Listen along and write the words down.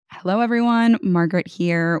Hello, everyone. Margaret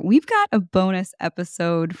here. We've got a bonus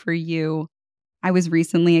episode for you. I was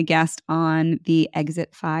recently a guest on the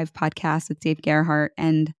Exit 5 podcast with Dave Gerhardt,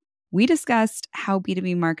 and we discussed how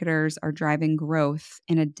B2B marketers are driving growth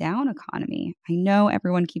in a down economy. I know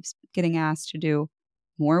everyone keeps getting asked to do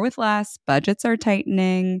more with less, budgets are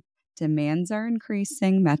tightening, demands are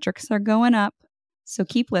increasing, metrics are going up. So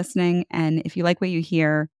keep listening. And if you like what you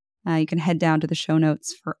hear, you can head down to the show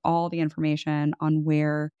notes for all the information on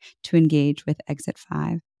where to engage with Exit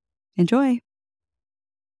 5. Enjoy.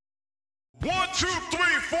 1, 2, 3,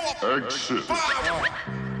 4. Exit 5.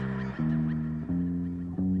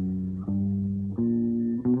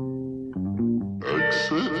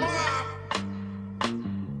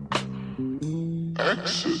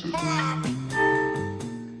 Exit.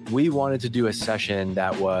 We wanted to do a session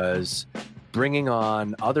that was bringing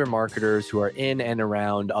on other marketers who are in and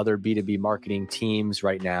around other B2B marketing teams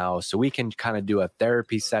right now, so we can kind of do a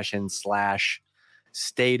therapy session /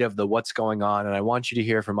 state of the what's going on. And I want you to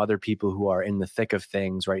hear from other people who are in the thick of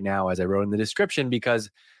things right now, as I wrote in the description,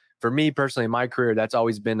 because for me personally, in my career, that's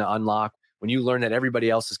always been the unlock, when you learn that everybody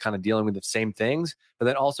else is kind of dealing with the same things, but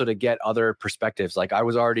then also to get other perspectives. Like I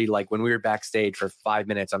was already when we were backstage for 5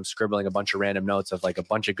 minutes, I'm scribbling a bunch of random notes of a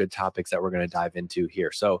bunch of good topics that we're going to dive into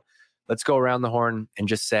here. So let's go around the horn and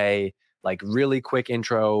just say really quick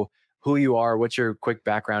intro, who you are, what's your quick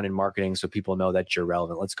background in marketing so people know that you're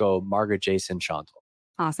relevant. Let's go Margaret, Jason, Chantal.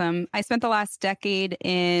 Awesome. I spent the last decade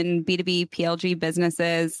in B2B PLG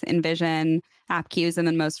businesses, Envision, AppQs, and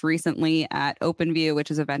then most recently at OpenView,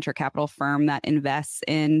 which is a venture capital firm that invests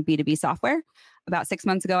in B2B software. About 6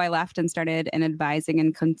 months ago, I left and started an advising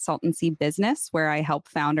and consultancy business where I help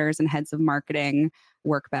founders and heads of marketing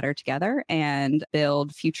work better together and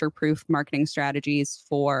build future-proof marketing strategies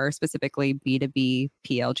for specifically B2B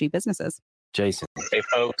PLG businesses. Jason. Hey,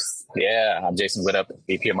 folks. Yeah, I'm Jason Widup,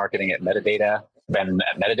 VP of Marketing at Metadata. Been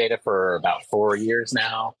at Metadata for about 4 years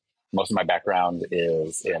now. Most of my background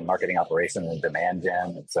is in marketing operations and demand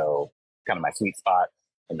gen, and so kind of my sweet spot,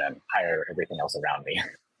 and then hire everything else around me.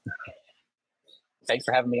 Thanks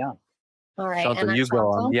for having me on. All right. Chantal, you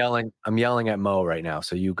go. I'm yelling at Mo right now,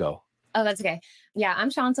 so you go. Oh, that's okay. Yeah, I'm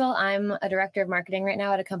Chantal. I'm a director of marketing right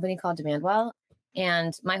now at a company called Demandwell.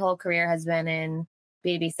 And my whole career has been in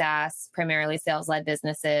B2B SaaS, primarily sales-led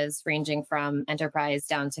businesses, ranging from enterprise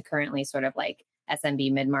down to currently sort of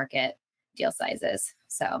SMB mid-market deal sizes.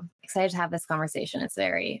 So excited to have this conversation. It's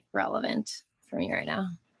very relevant for me right now.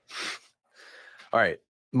 All right.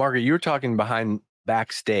 Margaret, you were talking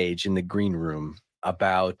backstage in the green room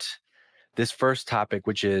about this first topic,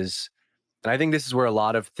 which is, and I think this is where a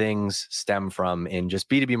lot of things stem from in just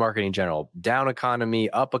B2B marketing in general, down economy,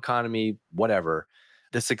 up economy, whatever.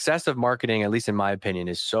 The success of marketing, at least in my opinion,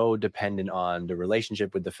 is so dependent on the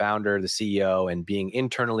relationship with the founder, the CEO, and being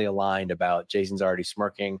internally aligned about, Jason's already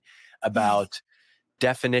smirking, about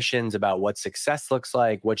definitions about what success looks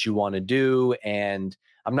like, what you want to do. And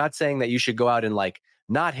I'm not saying that you should go out and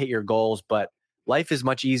not hit your goals, but life is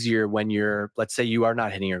much easier when let's say you are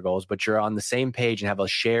not hitting your goals, but you're on the same page and have a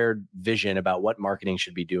shared vision about what marketing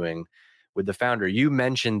should be doing with the founder. You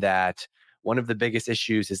mentioned that one of the biggest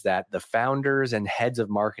issues is that the founders and heads of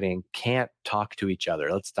marketing can't talk to each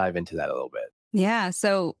other. Let's dive into that a little bit. Yeah.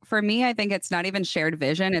 So for me, I think it's not even shared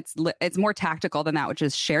vision. It's more tactical than that, which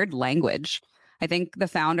is shared language. I think the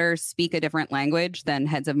founders speak a different language than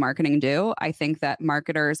heads of marketing do. I think that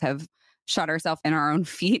marketers have shot ourselves in our own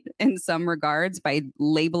feet in some regards by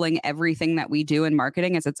labeling everything that we do in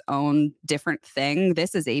marketing as its own different thing.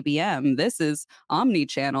 This is ABM. This is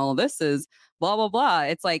omni-channel. This is blah, blah, blah.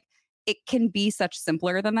 It's it can be such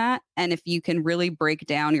simpler than that. And if you can really break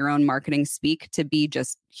down your own marketing speak to be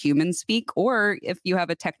just human speak, or if you have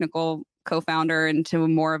a technical co-founder into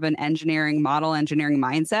more of an engineering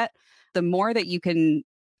mindset, the more that you can,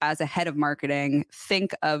 as a head of marketing,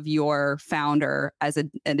 think of your founder as an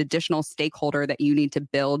additional stakeholder that you need to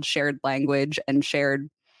build shared language and shared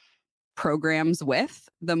programs with,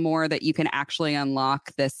 the more that you can actually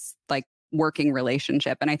unlock this working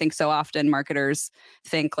relationship. And I think so often marketers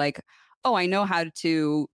think oh, I know how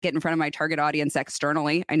to get in front of my target audience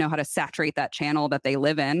externally. I know how to saturate that channel that they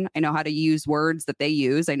live in. I know how to use words that they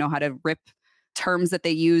use. I know how to rip terms that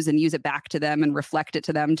they use and use it back to them and reflect it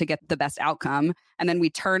to them to get the best outcome. And then we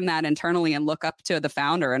turn that internally and look up to the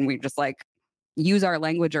founder and we just use our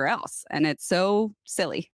language or else. And it's so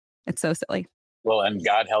silly. It's so silly. Well, and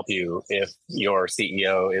God help you if your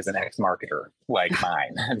CEO is an ex-marketer like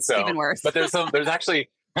mine. And so, even worse. But there's actually,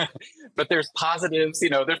 but there's positives,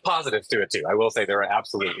 there's positives to it too. I will say there are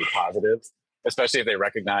absolutely positives, especially if they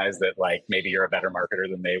recognize that maybe you're a better marketer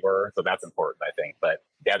than they were. So that's important, I think. But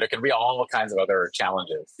yeah, there can be all kinds of other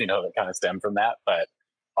challenges, that kind of stem from that. But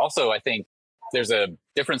also, I think there's a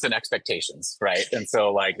difference in expectations, right? And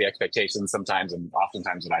so like the expectations sometimes and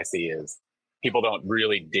oftentimes what I see is people don't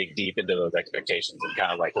really dig deep into those expectations and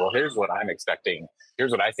kind of like, well, here's what I'm expecting.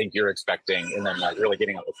 Here's what I think you're expecting. And then like really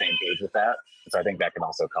getting on the same page with that. So I think that can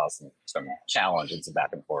also cause some challenge and some back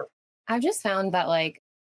and forth. I've just found that like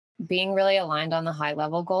being really aligned on the high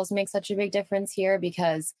level goals makes such a big difference here,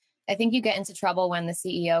 because I think you get into trouble when the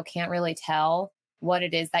CEO can't really tell what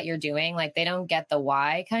it is that you're doing. Like they don't get the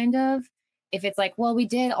why kind of. If it's like, well, we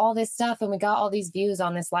did all this stuff and we got all these views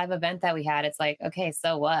on this live event that we had, it's like, okay,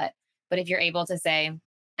 so what? But if you're able to say,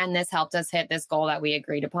 and this helped us hit this goal that we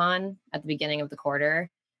agreed upon at the beginning of the quarter,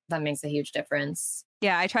 that makes a huge difference.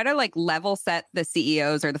 Yeah, I try to like level set the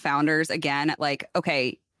CEOs or the founders again at like,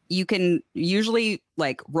 okay, you can usually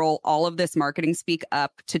like roll all of this marketing speak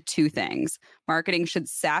up to two things. Marketing should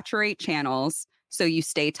saturate channels so you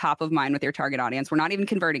stay top of mind with your target audience. We're not even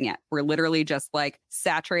converting yet. We're literally just like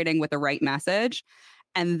saturating with the right message.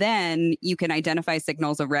 And then you can identify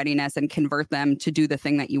signals of readiness and convert them to do the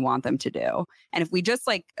thing that you want them to do. And if we just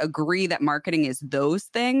like agree that marketing is those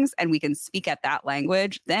things and we can speak at that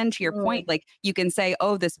language, then to your point, like you can say,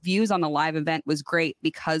 oh, this views on the live event was great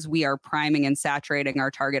because we are priming and saturating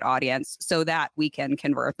our target audience so that we can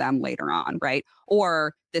convert them later on, right?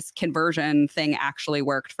 Or this conversion thing actually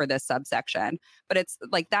worked for this subsection. But it's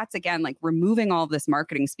like, that's again, like removing all of this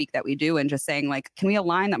marketing speak that we do and just saying like, can we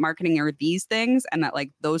align that marketing are these things and that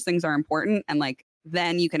like those things are important? And like,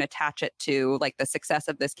 then you can attach it to like the success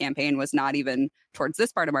of this campaign was not even towards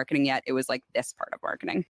this part of marketing yet. It was like this part of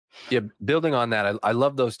marketing. Yeah. Building on that, I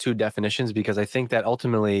love those two definitions because I think that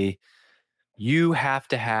ultimately you have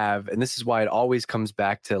to have, and this is why it always comes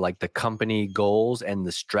back to like the company goals and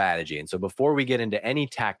the strategy. And so before we get into any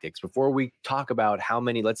tactics, before we talk about how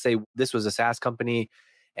many, let's say this was a SaaS company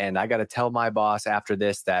and I got to tell my boss after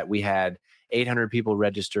this that we had 800 people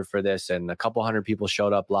register for this and a couple hundred people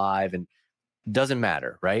showed up live, and doesn't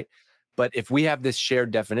matter, right? But if we have this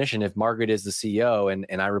shared definition, if Margaret is the CEO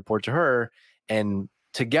and I report to her, and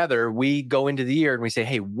together we go into the year and we say,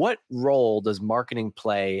 hey, what role does marketing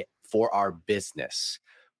play for our business?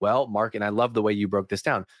 Well, Mark, and I love the way you broke this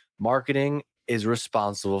down. Marketing is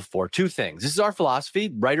responsible for two things. This is our philosophy,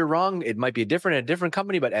 right or wrong. It might be different at a different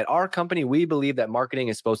company, but at our company, we believe that marketing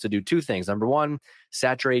is supposed to do two things. Number one,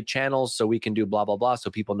 saturate channels so we can do blah, blah, blah, so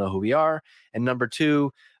people know who we are. And number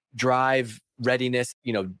two, drive readiness,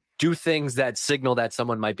 do things that signal that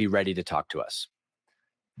someone might be ready to talk to us.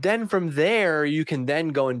 Then from there, you can then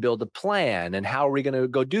go and build a plan and how are we going to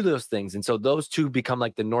go do those things? And so those two become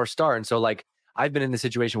like the North Star. And so like I've been in the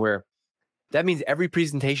situation where that means every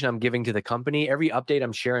presentation I'm giving to the company, every update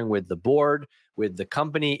I'm sharing with the board, with the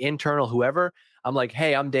company, internal, whoever, I'm like,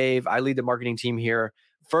 hey, I'm Dave. I lead the marketing team here.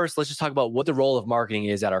 First, let's just talk about what the role of marketing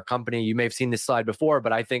is at our company. You may have seen this slide before,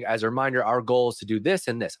 but I think as a reminder, our goal is to do this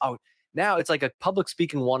and this. Oh, now it's like a public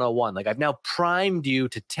speaking 101. Like I've now primed you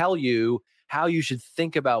to tell you how you should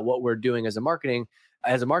think about what we're doing as a marketing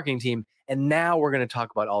team. And now we're going to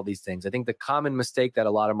talk about all these things. I think the common mistake that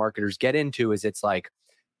a lot of marketers get into is it's like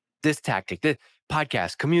this tactic, this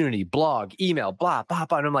podcast, community, blog, email, blah, blah,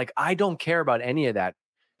 blah. And I'm like, I don't care about any of that.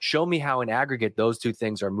 Show me how in aggregate those two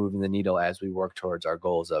things are moving the needle as we work towards our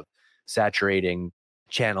goals of saturating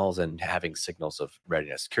channels and having signals of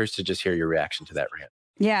readiness. Curious to just hear your reaction to that, Rehan.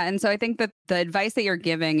 Yeah. And so I think that the advice that you're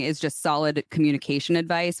giving is just solid communication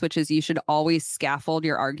advice, which is you should always scaffold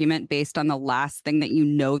your argument based on the last thing that you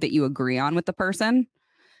know that you agree on with the person.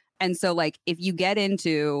 And so like if you get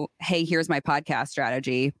into, hey, here's my podcast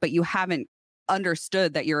strategy, but you haven't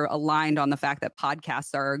understood that you're aligned on the fact that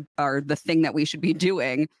podcasts are the thing that we should be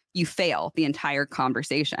doing, you fail the entire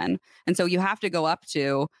conversation. And so you have to go up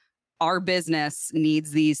to our business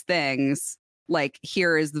needs these things. Like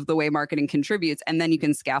here is the way marketing contributes. And then you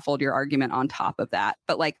can scaffold your argument on top of that,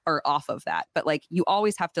 or off of that. But like you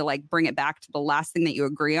always have to like bring it back to the last thing that you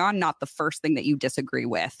agree on, not the first thing that you disagree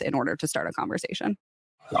with in order to start a conversation.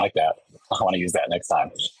 I like that. I want to use that next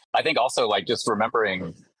time. I think also like just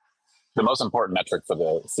remembering the most important metric for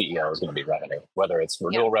the CEO is going to be revenue, whether it's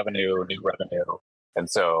renewal revenue, new revenue. And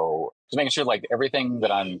so just making sure like everything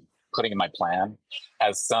that I'm putting in my plan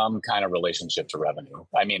has some kind of relationship to revenue.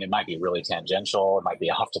 I mean, it might be really tangential, it might be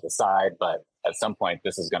off to the side, but at some point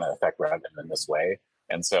this is going to affect revenue in this way.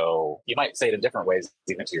 And so you might say it in different ways,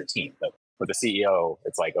 even to your team. But for the CEO,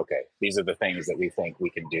 it's like, okay, these are the things that we think we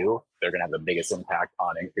can do. They're going to have the biggest impact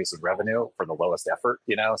on increasing revenue for the lowest effort,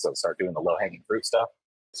 so start doing the low hanging fruit stuff.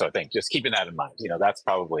 So I think just keeping that in mind, that's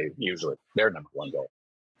probably usually their number one goal.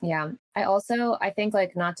 Yeah. I think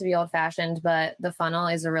like not to be old fashioned, but the funnel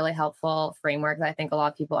is a really helpful framework that I think a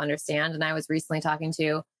lot of people understand. And I was recently talking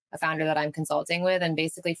to a founder that I'm consulting with and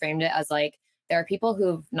basically framed it as like, there are people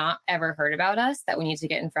who've not ever heard about us that we need to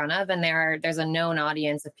get in front of. And there's a known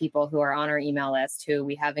audience of people who are on our email list who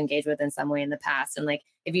we have engaged with in some way in the past. And like,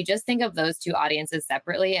 if you just think of those two audiences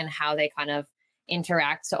separately and how they kind of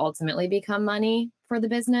interact to ultimately become money for the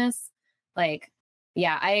business, like,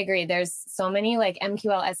 yeah, I agree. There's so many like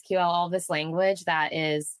MQL, SQL, all this language that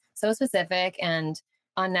is so specific and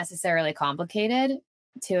unnecessarily complicated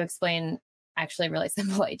to explain actually really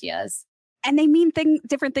simple ideas. And they mean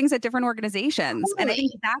different things at different organizations. And I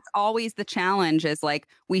think that's always the challenge is like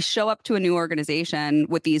we show up to a new organization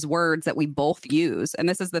with these words that we both use. And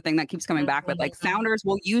this is the thing that keeps coming back with like founders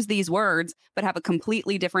will use these words, but have a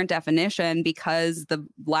completely different definition because the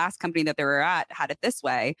last company that they were at had it this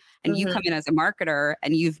way. And you come in as a marketer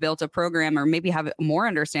and you've built a program or maybe have more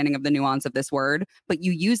understanding of the nuance of this word, but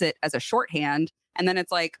you use it as a shorthand. And then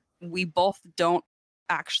it's like we both don't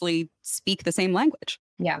actually speak the same language.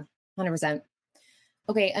 Yeah. 100%.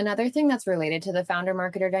 Okay, another thing that's related to the founder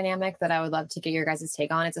marketer dynamic that I would love to get your guys'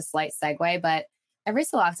 take on, it's a slight segue, but every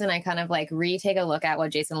so often I kind of like retake a look at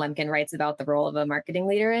what Jason Lemkin writes about the role of a marketing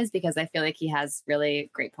leader is because I feel like he has really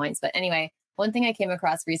great points. But anyway, one thing I came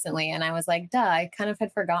across recently and I was like, duh, I kind of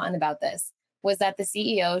had forgotten about this, was that the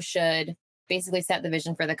CEO should basically set the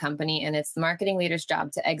vision for the company and it's the marketing leader's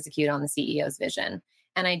job to execute on the CEO's vision.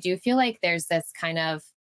 And I do feel like there's this kind of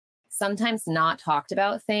sometimes not talked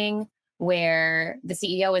about thing where the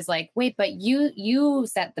CEO is like, wait, but you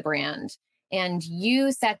set the brand and you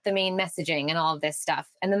set the main messaging and all of this stuff.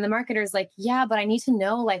 And then the marketer is like, yeah, but I need to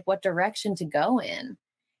know like what direction to go in.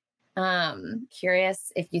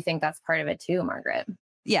 Curious if you think that's part of it too, Margaret.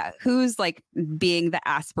 Yeah. Who's like being the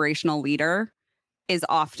aspirational leader is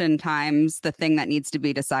oftentimes the thing that needs to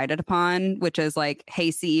be decided upon, which is like, hey,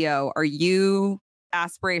 CEO, are you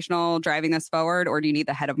aspirational driving this forward, or do you need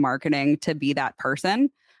the head of marketing to be that person?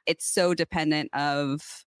 It's so dependent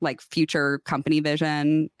of like future company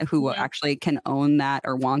vision, who actually can own that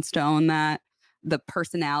or wants to own that, the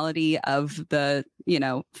personality of the,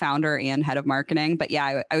 founder and head of marketing. But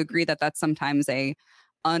yeah, I agree that that's sometimes a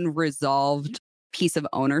unresolved piece of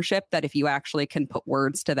ownership that if you actually can put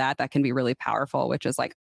words to that, that can be really powerful, which is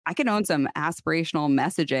like, I can own some aspirational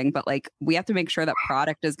messaging, but like we have to make sure that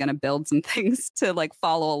product is going to build some things to like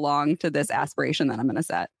follow along to this aspiration that I'm going to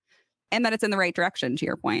set and that it's in the right direction, to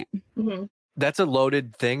your point. Mm-hmm. That's a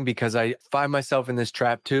loaded thing because I find myself in this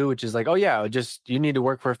trap too, which is like, oh yeah, you need to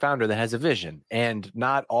work for a founder that has a vision. And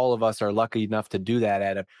not all of us are lucky enough to do that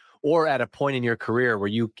at a point in your career where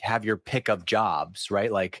you have your pick of jobs,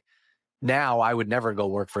 right? Like now I would never go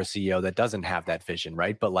work for a CEO that doesn't have that vision,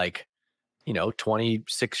 right? But like,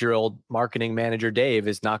 26-year-old marketing manager Dave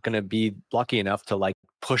is not going to be lucky enough to like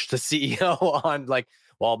push the CEO on like,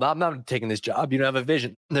 well, I'm not taking this job. You don't have a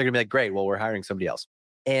vision. They're going to be like, great, well, we're hiring somebody else.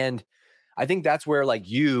 And I think that's where like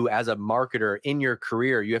you as a marketer in your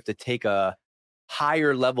career, you have to take a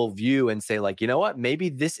higher level view and say like, you know what, maybe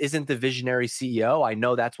this isn't the visionary CEO. I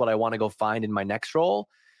know that's what I want to go find in my next role.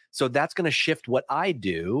 So that's going to shift what I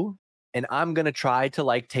do. And I'm going to try to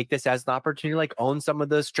like take this as an opportunity, like own some of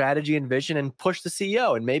the strategy and vision and push the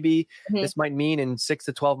CEO. And maybe this might mean in 6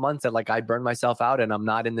 to 12 months that like I burn myself out and I'm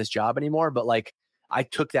not in this job anymore. But like I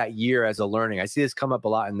took that year as a learning. I see this come up a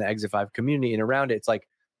lot in the Exit 5 community and around it. It's like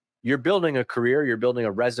you're building a career, you're building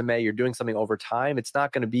a resume, you're doing something over time. It's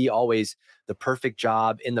not going to be always the perfect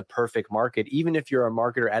job in the perfect market. Even if you're a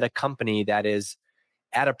marketer at a company that is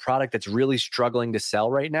at a product that's really struggling to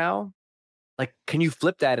sell right now, like, can you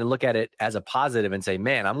flip that and look at it as a positive and say,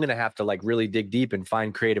 man, I'm going to have to like really dig deep and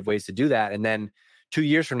find creative ways to do that. And then 2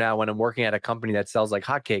 years from now, when I'm working at a company that sells like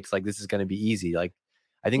hotcakes, like this is going to be easy. Like,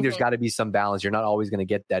 I think there's got to be some balance. You're not always going to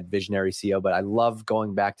get that visionary CEO, but I love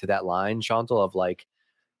going back to that line, Chantal, of like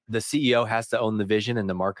the CEO has to own the vision and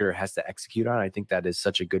the marketer has to execute on it. I think that is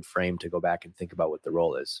such a good frame to go back and think about what the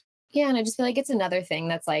role is. Yeah. And I just feel like it's another thing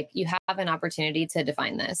that's like, you have an opportunity to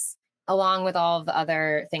define this along with all of the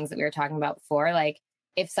other things that we were talking about before. Like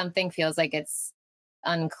if something feels like it's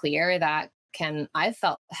unclear, I've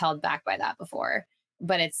felt held back by that before,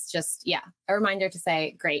 but it's just, a reminder to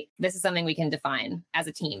say, great, this is something we can define as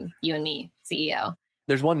a team, you and me, CEO.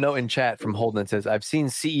 There's one note in chat from Holden that says, I've seen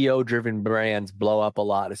CEO driven brands blow up a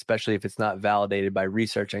lot, especially if it's not validated by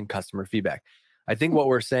research and customer feedback. I think what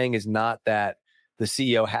we're saying is not that the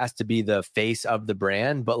CEO has to be the face of the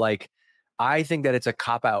brand, but like, I think that it's a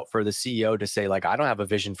cop out for the CEO to say like, I don't have a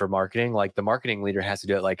vision for marketing. Like the marketing leader has to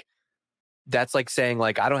do it. Like that's like saying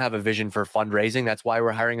like, I don't have a vision for fundraising. That's why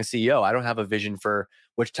we're hiring a CEO. I don't have a vision for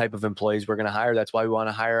which type of employees we're going to hire. That's why we want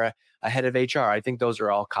to hire a head of HR. I think those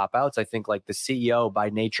are all cop outs. I think like the CEO by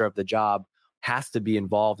nature of the job has to be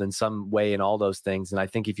involved in some way in all those things. And I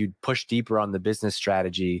think if you push deeper on the business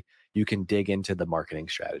strategy, you can dig into the marketing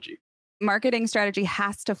strategy. Marketing strategy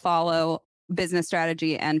has to follow business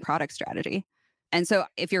strategy and product strategy. And so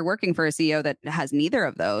if you're working for a CEO that has neither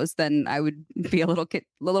of those, then I would be a little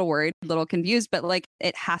worried, a little confused, but like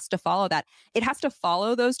it has to follow that. It has to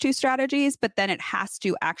follow those two strategies, but then it has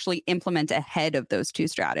to actually implement ahead of those two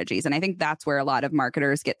strategies. And I think that's where a lot of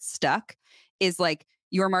marketers get stuck, is like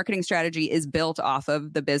your marketing strategy is built off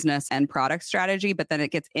of the business and product strategy, but then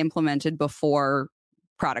it gets implemented before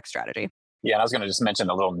product strategy. Yeah, I was going to just mention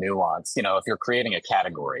a little nuance. If you're creating a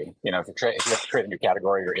category, if you're creating a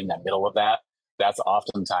category, you're in the middle of that. That's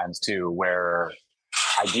oftentimes too where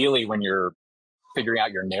ideally when you're figuring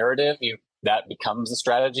out your narrative, that becomes a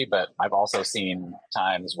strategy. But I've also seen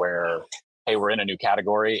times where, hey, we're in a new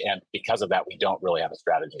category, and because of that, we don't really have a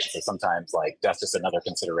strategy. So sometimes like that's just another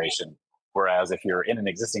consideration. Whereas if you're in an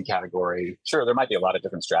existing category, sure, there might be a lot of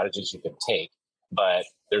different strategies you can take, but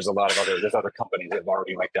there's other companies that have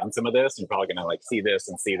already like done some of this. You're probably going to like see this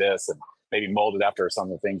and maybe mold it after some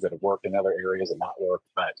of the things that have worked in other areas and not worked.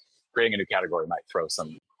 But creating a new category might throw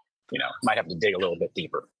some, might have to dig a little bit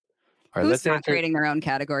deeper. All right, Who's not creating their own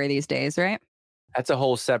category these days, right? That's a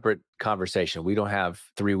whole separate conversation. We don't have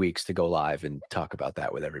 3 weeks to go live and talk about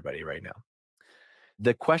that with everybody right now.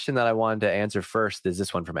 The question that I wanted to answer first is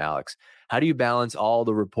this one from Alex. How do you balance all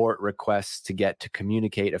the report requests to get to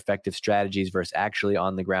communicate effective strategies versus actually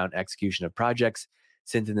on the ground execution of projects,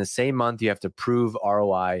 since in the same month you have to prove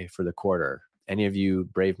ROI for the quarter? Any of you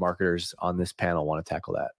brave marketers on this panel want to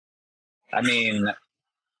tackle that? I mean,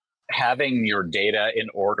 having your data in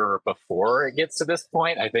order before it gets to this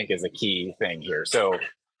point, I think is a key thing here. So,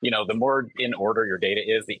 the more in order your data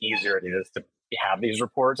is, the easier it is to have these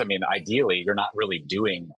reports. I mean, ideally, you're not really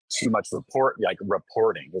doing too much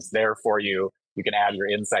reporting. It's there for you. You can add your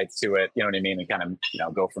insights to it, you know what I mean? And kind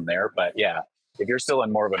of, go from there. But yeah, if you're still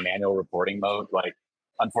in more of a manual reporting mode, like,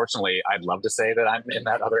 unfortunately, I'd love to say that I'm in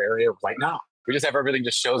that other area. Like, no, we just have everything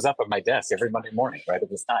just shows up at my desk every Monday morning, right at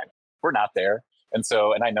this time. We're not there. And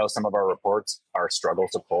I know some of our reports are struggles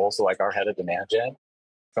to pull. So like our head of demand gen,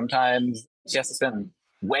 sometimes she has to spend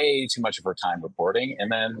way too much of her time reporting,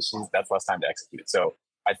 and then that's less time to execute. So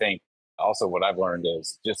I think also what I've learned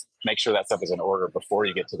is just make sure that stuff is in order before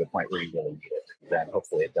you get to the point where you really need it. Then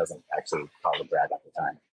hopefully it doesn't actually cause a drag at the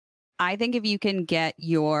time. I think if you can get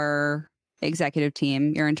your executive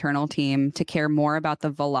team, your internal team, to care more about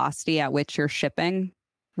the velocity at which you're shipping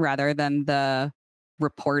rather than the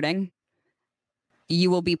reporting,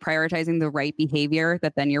 you will be prioritizing the right behavior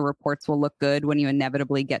that then your reports will look good when you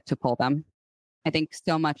inevitably get to pull them. I think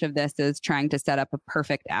so much of this is trying to set up a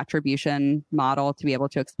perfect attribution model to be able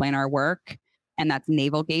to explain our work. And that's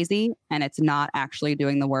navel gazing, and it's not actually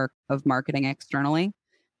doing the work of marketing externally.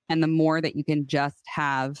 And the more that you can just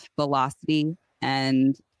have velocity,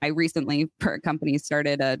 and I recently, for a company,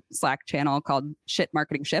 started a Slack channel called Shit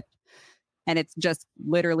Marketing Shipped. And it's just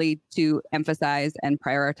literally to emphasize and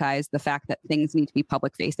prioritize the fact that things need to be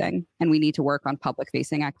public facing, and we need to work on public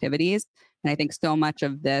facing activities. And I think so much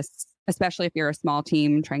of this, especially if you're a small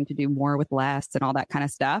team trying to do more with less and all that kind of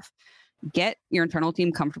stuff, get your internal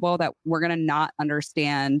team comfortable that we're going to not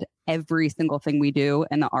understand every single thing we do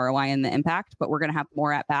and the ROI and the impact, but we're going to have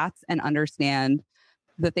more at bats and understand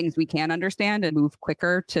the things we can understand and move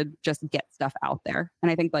quicker to just get stuff out there.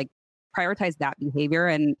 And I think like prioritize that behavior.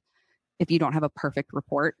 And if you don't have a perfect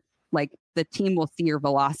report, like the team will see your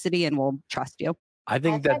velocity and will trust you. I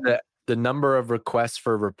think that the number of requests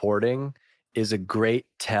for reporting is a great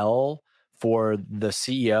tell for the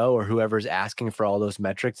CEO or whoever's asking for all those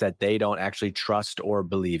metrics that they don't actually trust or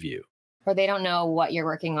believe you. Or they don't know what you're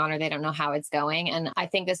working on, or they don't know how it's going. And I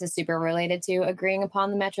think this is super related to agreeing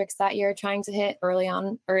upon the metrics that you're trying to hit early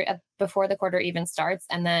on or before the quarter even starts.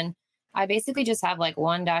 And then I basically just have like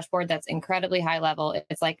one dashboard that's incredibly high level.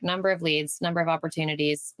 It's like number of leads, number of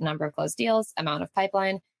opportunities, number of closed deals, amount of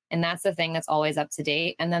pipeline. And that's the thing that's always up to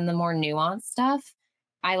date. And then the more nuanced stuff,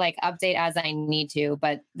 I like update as I need to,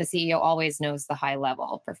 but the CEO always knows the high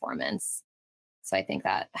level performance. So I think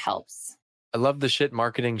that helps. I love the Shit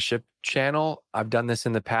Marketing Ship channel. I've done this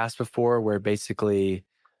in the past before where basically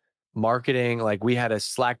marketing, like we had a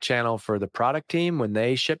Slack channel for the product team when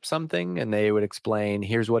they ship something and they would explain,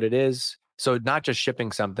 here's what it is. So not just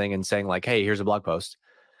shipping something and saying like, hey, here's a blog post,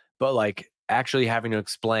 but like actually having to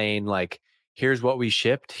explain like, here's what we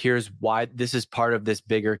shipped. Here's why this is part of this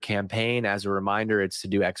bigger campaign. As a reminder, it's to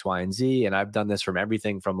do X, Y, and Z. And I've done this from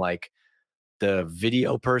everything from like the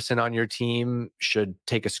video person on your team should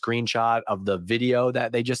take a screenshot of the video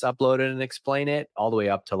that they just uploaded and explain it, all the way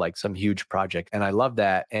up to like some huge project. And I love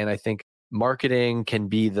that. And I think marketing can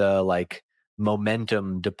be the like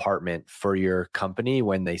momentum department for your company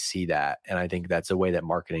when they see that. And I think that's a way that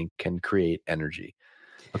marketing can create energy.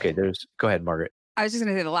 Okay, go ahead, Margaret. I was just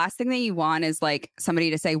going to say the last thing that you want is like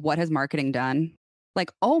somebody to say, what has marketing done?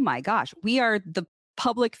 Like, oh my gosh, we are the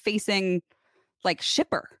public facing like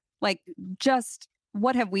shipper. Like, just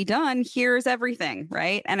what have we done? Here's everything,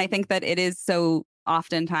 right? And I think that it is so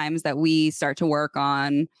oftentimes that we start to work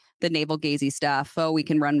on the navel gazy stuff. Oh, we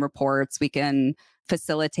can run reports, we can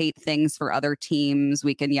facilitate things for other teams,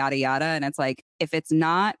 we can yada yada. And it's like, if it's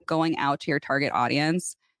not going out to your target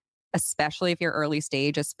audience, especially if you're early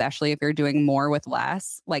stage, especially if you're doing more with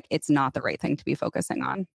less, like it's not the right thing to be focusing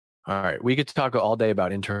on. All right. We could talk all day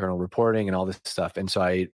about internal reporting and all this stuff. And so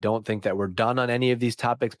I don't think that we're done on any of these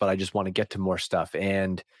topics, but I just want to get to more stuff.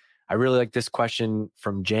 And I really like this question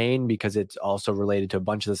from Jane because it's also related to a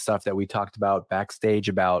bunch of the stuff that we talked about backstage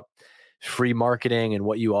about free marketing and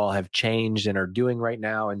what you all have changed and are doing right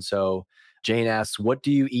now. And so Jane asks, what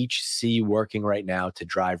do you each see working right now to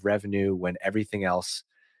drive revenue when everything else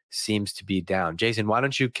seems to be down? Jason, why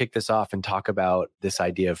don't you kick this off and talk about this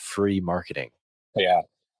idea of free marketing? Yeah.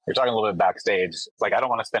 You're talking a little bit backstage. It's like, I don't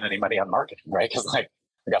want to spend any money on marketing, right? Because like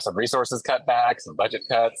we got some resources cut back, some budget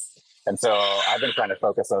cuts. And so I've been trying to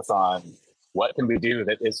focus us on what can we do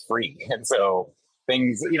that is free. And so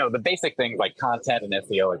things, the basic things like content and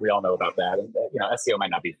SEO, like we all know about that. And, SEO might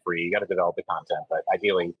not be free. You got to develop the content, but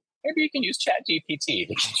ideally, maybe you can use ChatGPT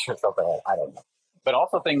to get yourself ahead. I don't know. But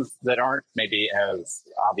also things that aren't maybe as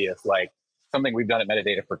obvious, like something we've done at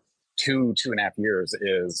Metadata for 2.5 years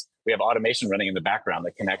is we have automation running in the background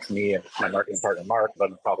that connects me and my marketing partner, Mark, but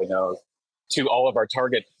probably knows, to all of our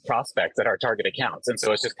target prospects at our target accounts. And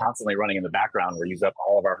so it's just constantly running in the background. We use up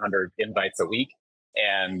all of our 100 invites a week.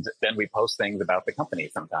 And then we post things about the company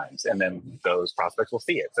sometimes. And then those prospects will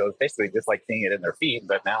see it. So it's basically just like seeing it in their feed,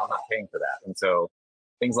 but now I'm not paying for that. And so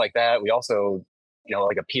things like that. We also,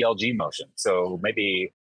 like a PLG motion. So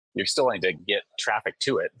maybe you're still going to get traffic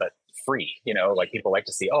to it, but free, like people like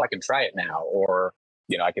to see, I can try it now, or,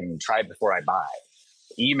 I can try it before I buy.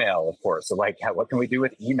 Email, of course. So like, what can we do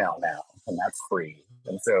with email now? And that's free.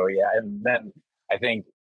 And so, and then I think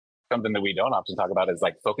something that we don't often talk about is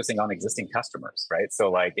like focusing on existing customers, right?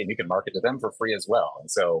 So like, and you can market to them for free as well.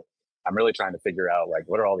 And so I'm really trying to figure out like,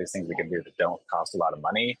 what are all these things we can do that don't cost a lot of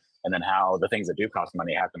money? And then how the things that do cost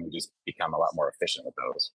money, how can we just become a lot more efficient with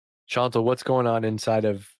those? Chantal, what's going on inside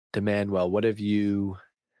of Demandwell? What have you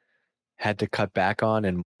had to cut back on,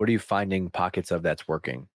 and what are you finding pockets of that's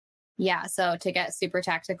working? Yeah. So to get super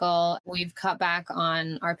tactical, we've cut back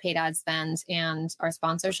on our paid ad spend and our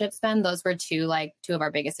sponsorship spend. Those were two of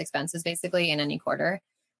our biggest expenses basically in any quarter.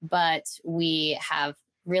 But we have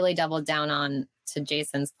really doubled down on, to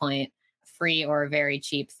Jason's point, free or very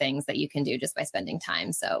cheap things that you can do just by spending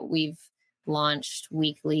time. So we've launched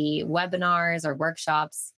weekly webinars or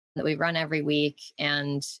workshops that we run every week,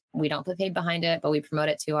 and we don't put paid behind it, but we promote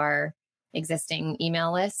it to our existing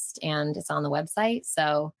email list and it's on the website.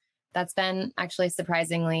 So that's been actually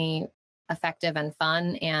surprisingly effective and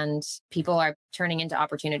fun, and people are turning into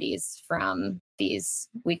opportunities from these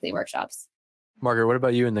weekly workshops. Margaret, what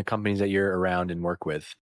about you and the companies that you're around and work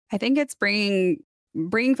with? I think it's bringing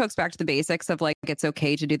folks back to the basics of like, it's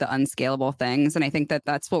okay to do the unscalable things. And I think that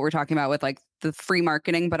that's what we're talking about with like the free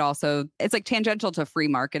marketing, but also it's like tangential to free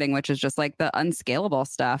marketing, which is just like the unscalable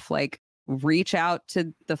stuff. Like, reach out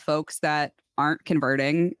to the folks that aren't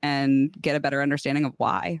converting and get a better understanding of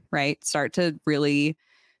why, right? Start to really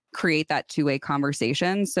create that two-way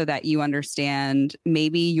conversation so that you understand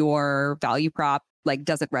maybe your value prop like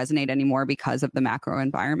doesn't resonate anymore because of the macro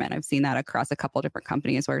environment. I've seen that across a couple of different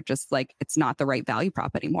companies where just like it's not the right value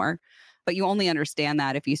prop anymore. But you only understand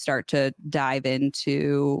that if you start to dive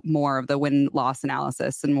into more of the win-loss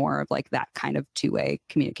analysis and more of like that kind of two-way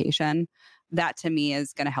communication. That to me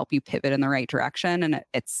is going to help you pivot in the right direction. And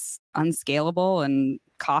it's unscalable and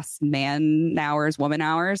costs man hours, woman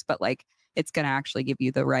hours, but like it's going to actually give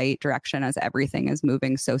you the right direction as everything is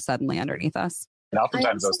moving so suddenly underneath us. And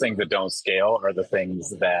oftentimes those things that don't scale are the things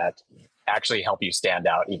that actually help you stand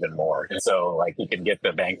out even more. And so like you can get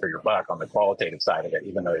the bang for your buck on the qualitative side of it,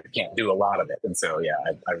 even though you can't do a lot of it. And so,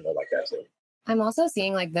 I really like that too. I'm also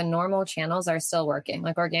seeing like the normal channels are still working.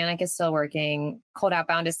 Like organic is still working. Cold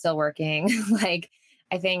outbound is still working. Like,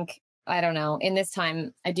 I think, I don't know, in this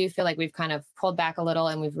time, I do feel like we've kind of pulled back a little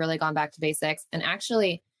and we've really gone back to basics. And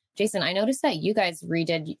actually, Jason, I noticed that you guys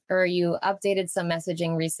you updated some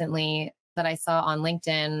messaging recently that I saw on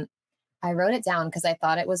LinkedIn. I wrote it down because I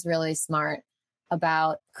thought it was really smart.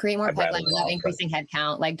 about create more I'd rather pipeline without not, increasing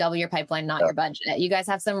headcount, like double your pipeline, not your budget. You guys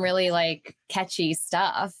have some really like catchy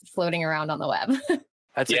stuff floating around on the web.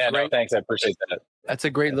 No, thanks. I appreciate that. That's a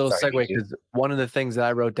great little Sorry, segue, because one of the things that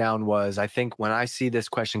I wrote down was, I think when I see this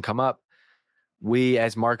question come up, we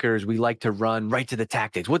as marketers, we like to run right to the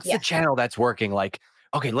tactics. What's the channel that's working? Like,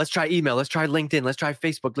 okay, let's try email, let's try LinkedIn, let's try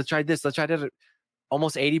Facebook, let's try this, let's try that.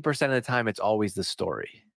 Almost 80% of the time, it's always the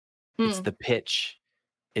story. It's the pitch.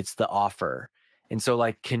 It's the offer. And so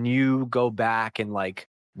like, can you go back and like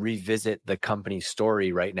revisit the company's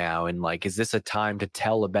story right now? And like, is this a time to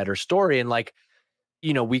tell a better story? And like,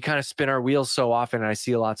 you know, we kind of spin our wheels so often. And I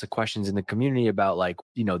see lots of questions in the community about like,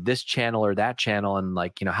 you know, this channel or that channel. And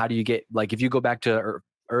like, you know, how do you get, like, if you go back to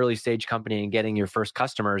early stage company and getting your first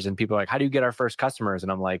customers, and people are like, how do you get our first customers?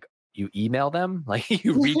 And I'm like, you email them, like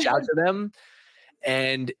you reach out to them.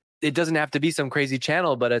 And it doesn't have to be some crazy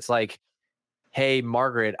channel, but it's like, hey,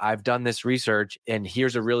 Margaret, I've done this research and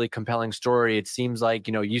here's a really compelling story. It seems like,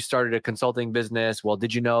 you know, you started a consulting business. Well,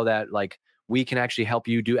 did you know that like we can actually help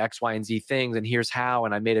you do X, Y, and Z things? And here's how.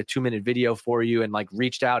 And I made a 2-minute video for you and like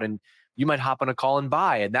reached out, and you might hop on a call and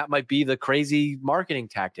buy. And that might be the crazy marketing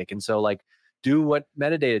tactic. And so like do what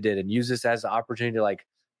Metadata did and use this as an opportunity to like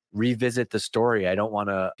revisit the story. I don't want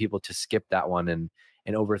people to skip that one and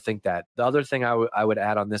overthink that. The other thing I would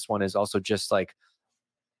add on this one is also just like,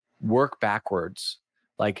 work backwards.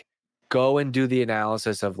 Like go and do the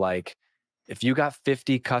analysis of like, if you got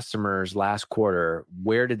 50 customers last quarter,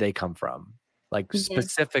 where did they come from? Like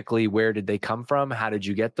specifically, where did they come from? How did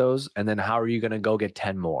you get those? And then how are you going to go get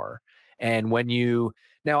 10 more? And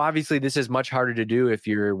now obviously this is much harder to do if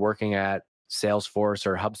you're working at Salesforce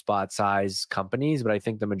or HubSpot size companies, but I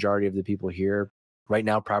think the majority of the people here right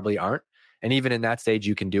now probably aren't. And even in that stage,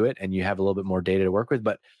 you can do it and you have a little bit more data to work with.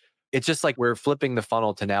 But it's just like we're flipping the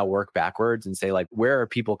funnel to now work backwards and say like, where are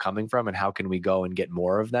people coming from and how can we go and get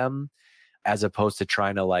more of them, as opposed to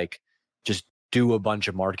trying to like just do a bunch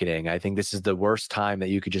of marketing. I think this is the worst time that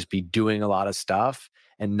you could just be doing a lot of stuff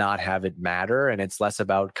and not have it matter. And it's less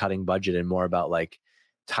about cutting budget and more about like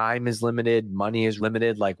time is limited, money is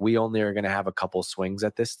limited. Like we only are going to have a couple swings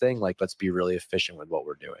at this thing. Like let's be really efficient with what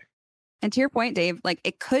we're doing. And to your point, Dave, like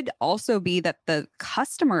it could also be that the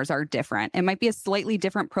customers are different. It might be a slightly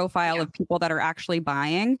different profile of people that are actually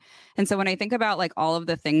buying. And so when I think about like all of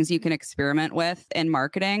the things you can experiment with in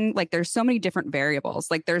marketing, like there's so many different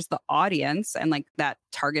variables. Like there's the audience and like that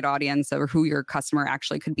target audience or who your customer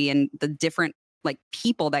actually could be, and the different like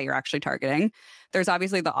people that you're actually targeting. There's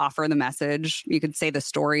obviously the offer, the message. You could say the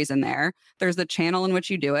stories in there. There's the channel in which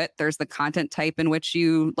you do it. There's the content type in which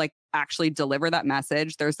you like actually deliver that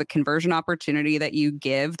message. There's the conversion opportunity that you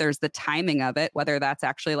give. There's the timing of it, whether that's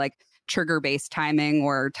actually like trigger-based timing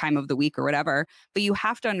or time of the week or whatever. But you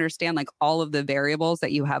have to understand like all of the variables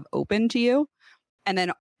that you have open to you. And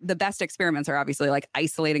then the best experiments are obviously like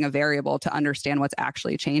isolating a variable to understand what's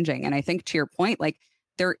actually changing. And I think to your point, like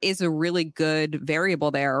there is a really good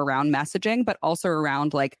variable there around messaging, but also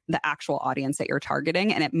around like the actual audience that you're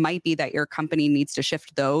targeting. And it might be that your company needs to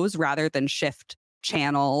shift those rather than shift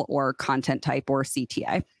channel or content type or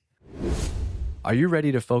CTA. Are you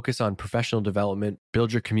ready to focus on professional development,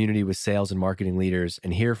 build your community with sales and marketing leaders,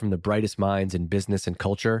 and hear from the brightest minds in business and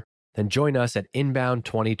culture? Then join us at Inbound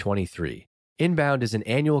 2023. Inbound is an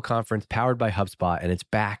annual conference powered by HubSpot, and it's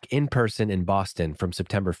back in person in Boston from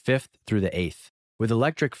September 5th through the 8th. With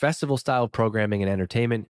electric festival-style programming and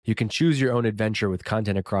entertainment, you can choose your own adventure with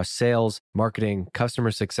content across sales, marketing,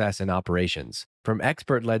 customer success, and operations. From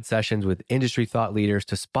expert-led sessions with industry thought leaders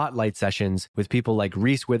to spotlight sessions with people like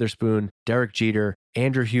Reese Witherspoon, Derek Jeter,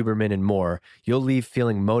 Andrew Huberman, and more, you'll leave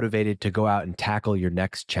feeling motivated to go out and tackle your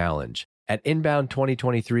next challenge. At Inbound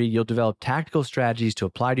 2023, you'll develop tactical strategies to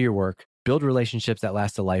apply to your work, build relationships that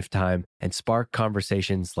last a lifetime, and spark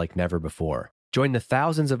conversations like never before. Join the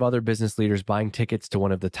thousands of other business leaders buying tickets to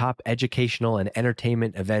one of the top educational and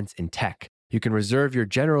entertainment events in tech. You can reserve your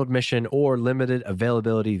general admission or limited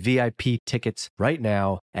availability VIP tickets right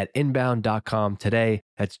now at inbound.com today.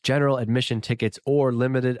 That's general admission tickets or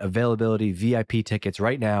limited availability VIP tickets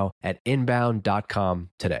right now at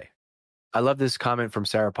inbound.com today. I love this comment from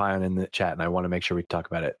Sarah Pion in the chat, and I want to make sure we talk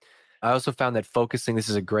about it. I also found that this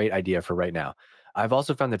is a great idea for right now. I've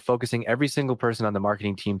also found that focusing every single person on the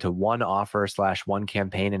marketing team to one offer / one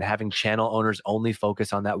campaign and having channel owners only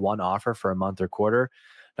focus on that one offer for a month or quarter,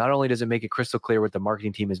 not only does it make it crystal clear what the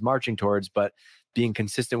marketing team is marching towards, but being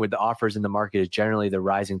consistent with the offers in the market is generally the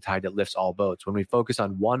rising tide that lifts all boats. When we focus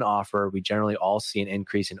on one offer, we generally all see an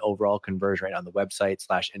increase in overall conversion rate on the website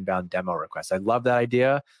 / inbound demo requests. I love that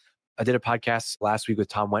idea. I did a podcast last week with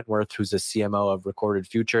Tom Wentworth, who's the CMO of Recorded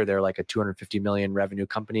Future. They're like a 250 million revenue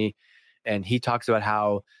company. And he talks about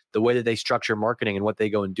how the way that they structure marketing and what they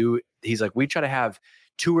go and do, he's like, we try to have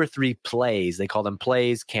 2 or 3 plays. They call them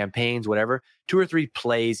plays, campaigns, whatever, 2 or 3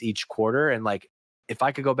 plays each quarter. And like, if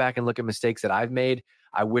I could go back and look at mistakes that I've made,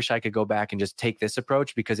 I wish I could go back and just take this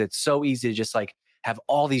approach, because it's so easy to just like have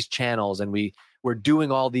all these channels and we're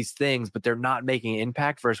doing all these things, but they're not making an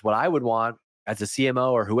impact. Versus what I would want as a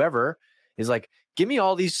CMO or whoever is like, give me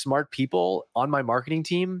all these smart people on my marketing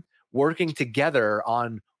team working together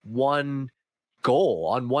on one goal,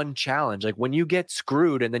 on one challenge. Like when you get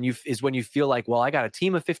screwed and then is when you feel like, well, I got a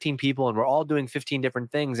team of 15 people and we're all doing 15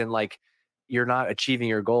 different things, and like you're not achieving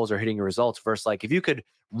your goals or hitting your results. Versus like, if you could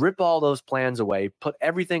rip all those plans away, put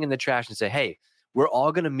everything in the trash and say, hey, we're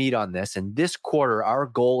all going to meet on this. And this quarter, our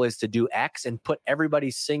goal is to do X, and put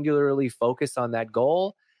everybody singularly focused on that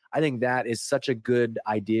goal. I think that is such a good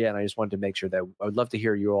idea. And I just wanted to make sure that I would love to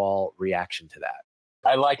hear your all reaction to that.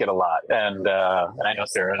 I like it a lot. And I know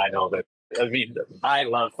Sarah, and I know that, I mean, I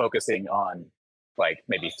love focusing on like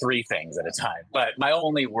maybe 3 things at a time. But my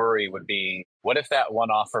only worry would be, what if that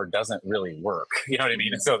one offer doesn't really work? You know what I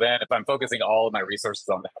mean? So then if I'm focusing all of my resources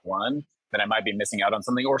on that one, then I might be missing out on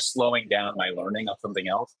something or slowing down my learning of something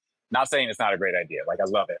else. Not saying it's not a great idea. Like I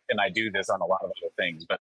love it. And I do this on a lot of other things.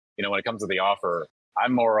 But, you know, when it comes to the offer,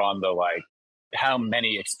 I'm more on the like, how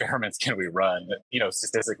many experiments can we run, you know,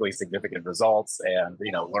 statistically significant results, and,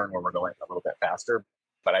 you know, learn where we're going a little bit faster.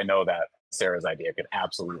 But I know that Sarah's idea could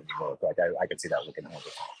absolutely work. Like I could see that working all the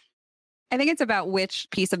time. I think it's about which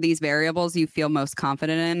piece of these variables you feel most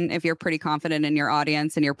confident in. If you're pretty confident in your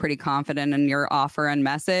audience and you're pretty confident in your offer and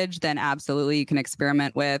message, then absolutely you can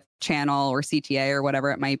experiment with channel or CTA or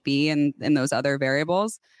whatever it might be in those other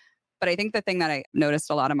variables. But I think the thing that I noticed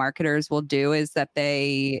a lot of marketers will do is that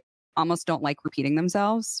they almost don't like repeating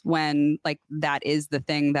themselves, when like that is the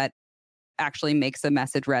thing that actually makes a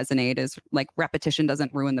message resonate, is like repetition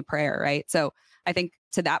doesn't ruin the prayer, right? So I think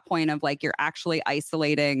to that point of like, you're actually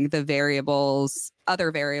isolating the variables,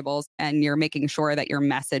 other variables, and you're making sure that your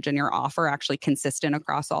message and your offer are actually consistent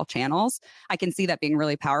across all channels. I can see that being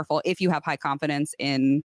really powerful if you have high confidence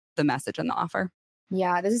in the message and the offer.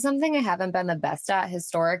 Yeah, this is something I haven't been the best at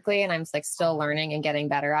historically, and I'm like still learning and getting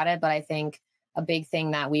better at it. But I think a big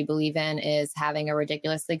thing that we believe in is having a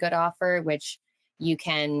ridiculously good offer, which you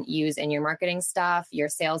can use in your marketing stuff. Your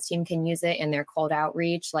sales team can use it in their cold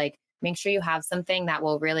outreach. Like, make sure you have something that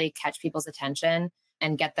will really catch people's attention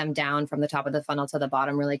and get them down from the top of the funnel to the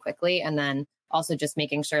bottom really quickly. And then also just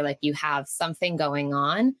making sure like you have something going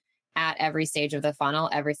on at every stage of the funnel,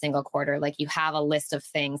 every single quarter. Like you have a list of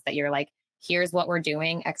things that you're like, here's what we're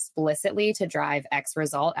doing explicitly to drive X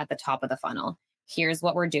result at the top of the funnel. Here's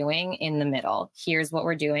what we're doing in the middle. Here's what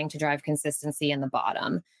we're doing to drive consistency in the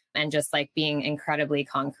bottom. And just like being incredibly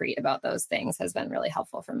concrete about those things has been really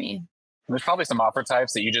helpful for me. There's probably some offer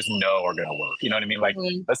types that you just know are going to work. You know what I mean? Like,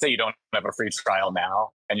 let's say you don't have a free trial now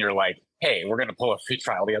and you're like, hey, we're going to pull a free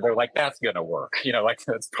trial together. Like, that's going to work. You know, like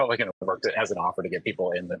that's probably going to work as an offer to get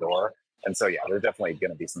people in the door. And so, yeah, there's definitely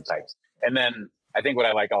going to be some types. And then I think what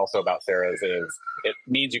I like also about Sarah's is it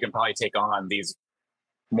means you can probably take on these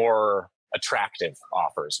more attractive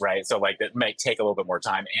offers, right? So like that might take a little bit more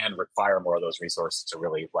time and require more of those resources to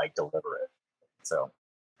really like deliver it. So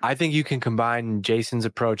I think you can combine Jason's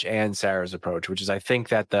approach and Sarah's approach, which is I think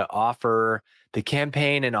that the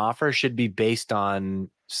campaign and offer should be based on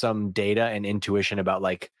some data and intuition about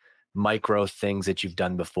like micro things that you've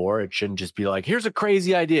done before. It shouldn't just be like, here's a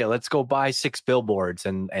crazy idea. Let's go buy 6 billboards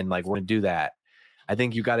and like we're going to do that. I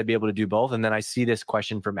think you got to be able to do both. And then I see this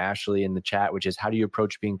question from Ashley in the chat, which is how do you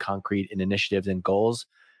approach being concrete in initiatives and goals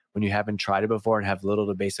when you haven't tried it before and have little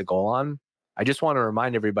to base a goal on? I just want to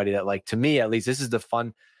remind everybody that, like, to me, at least, this is the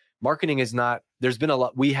fun. Marketing is not, there's been a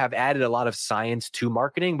lot, we have added a lot of science to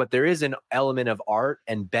marketing, but there is an element of art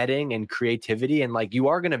and betting and creativity. And like, you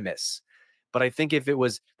are going to miss. But I think if it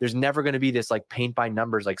was, there's never going to be this like paint by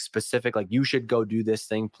numbers, like specific, like you should go do this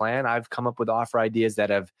thing plan. I've come up with offer ideas that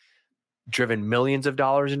have driven millions of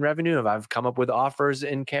dollars in revenue. I've come up with offers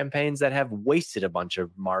in campaigns that have wasted a bunch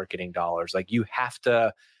of marketing dollars. Like you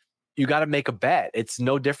got to make a bet. It's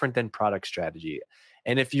no different than product strategy.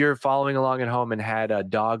 And if you're following along at home and had a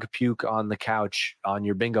dog puke on the couch on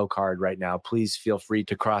your bingo card right now, please feel free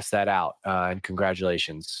to cross that out. And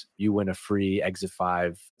congratulations, you win a free Exit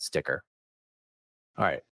 5 sticker. All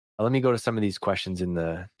right, let me go to some of these questions in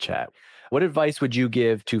the chat. What advice would you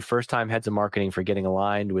give to first-time heads of marketing for getting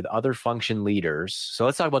aligned with other function leaders? So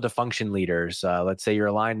let's talk about the function leaders. Let's say you're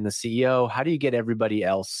aligned in the CEO. How do you get everybody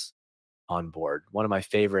else on board? One of my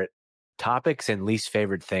favorite topics and least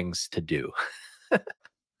favorite things to do. I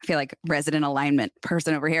feel like resident alignment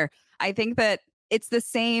person over here. I think that it's the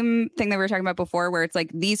same thing that we were talking about before, where it's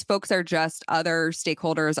like these folks are just other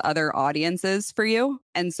stakeholders, other audiences for you.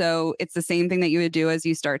 And so it's the same thing that you would do as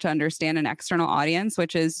you start to understand an external audience,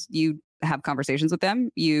 which is you have conversations with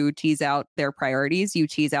them, you tease out their priorities, you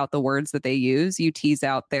tease out the words that they use, you tease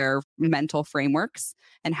out their mental frameworks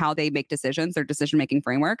and how they make decisions, their decision-making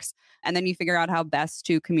frameworks. And then you figure out how best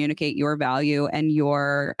to communicate your value and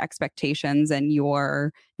your expectations and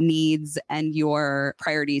your needs and your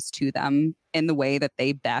priorities to them in the way that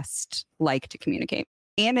they best like to communicate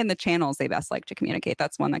and in the channels they best like to communicate.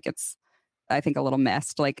 That's one that gets, I think, a little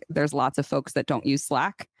missed. Like there's lots of folks that don't use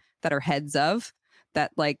Slack that are heads of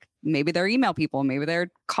that, like maybe they're email people, maybe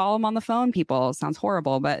they're call them on the phone people. Sounds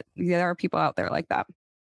horrible, but there are people out there like that.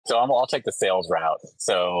 So I'll take the sales route.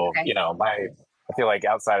 So, Okay. I feel like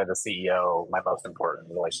outside of the CEO, my most important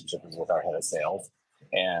relationship is with our head of sales.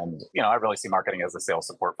 And, I really see marketing as a sales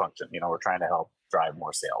support function. We're trying to help drive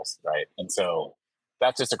more sales, right? And so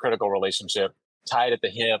that's just a critical relationship, tied at the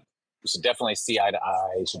hip. You should definitely see eye to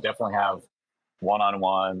eye. You should definitely have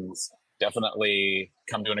one-on-ones, definitely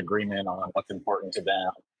come to an agreement on what's important to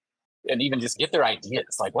them. And even just get their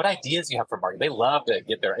ideas. Like, what ideas you have for marketing? They love to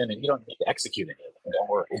get their, and you don't need to execute any of them, don't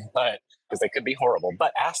worry, but because they could be horrible,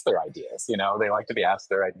 but ask their ideas. They like to be asked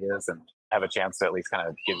their ideas and have a chance to at least kind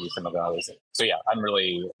of give you some of those. So yeah, I'm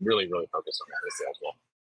really, really, really focused on that as well.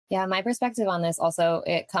 Yeah, my perspective on this also,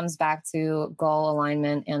 it comes back to goal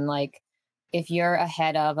alignment. And like, if you're a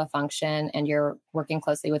head of a function and you're working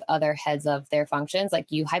closely with other heads of their functions, like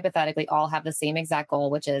you hypothetically all have the same exact goal,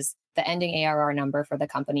 which is the ending ARR number for the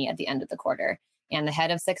company at the end of the quarter. And the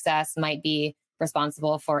head of success might be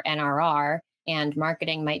responsible for NRR, and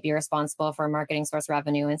marketing might be responsible for marketing source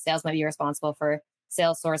revenue, and sales might be responsible for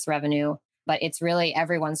sales source revenue. But it's really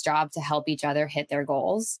everyone's job to help each other hit their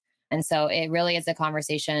goals. And so it really is a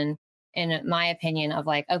conversation, in my opinion, of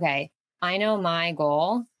like, okay, I know my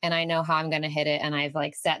goal and I know how I'm going to hit it. And I've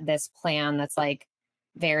like set this plan that's like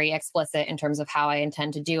very explicit in terms of how I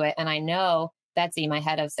intend to do it. And I know Betsy, my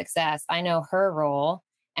head of success, I know her role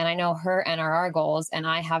and I know her NRR goals. And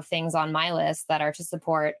I have things on my list that are to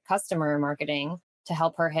support customer marketing to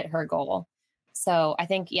help her hit her goal. So I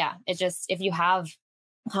think, yeah, it just, if you have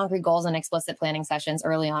concrete goals and explicit planning sessions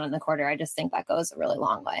early on in the quarter, I just think that goes a really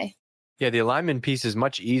long way. Yeah, the alignment piece is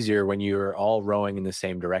much easier when you're all rowing in the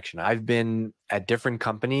same direction. I've been at different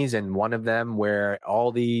companies, and one of them where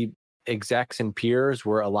all the execs and peers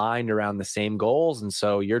were aligned around the same goals. And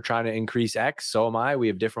so you're trying to increase X, so am I. We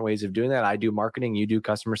have different ways of doing that. I do marketing, you do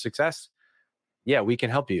customer success. Yeah, we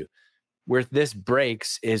can help you. Where this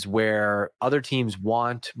breaks is where other teams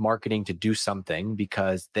want marketing to do something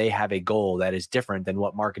because they have a goal that is different than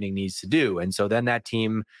what marketing needs to do. And so then that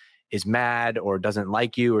team is mad or doesn't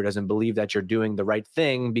like you or doesn't believe that you're doing the right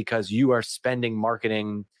thing because you are spending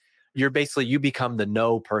marketing. You become the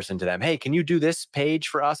no person to them. Hey, can you do this page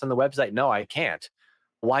for us on the website? No, I can't.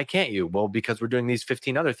 Why can't you? Well, because we're doing these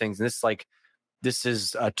 15 other things. And this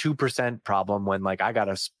is a 2% problem when I got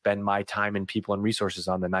to spend my time and people and resources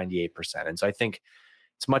on the 98%. And so I think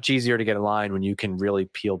it's much easier to get aligned when you can really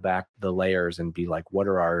peel back the layers and be like, what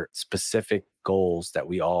are our specific goals that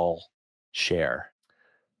we all share?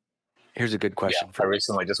 Here's a good question. I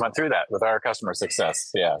recently just went through that with our customer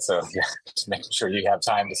success. Yeah. So just making sure you have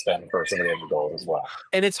time to spend for some of the other goals as well.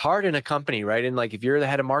 And it's hard in a company, right? And if you're the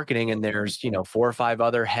head of marketing and there's, 4 or 5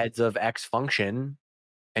 other heads of X function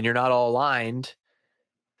and you're not all aligned,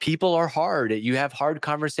 people are hard. You have hard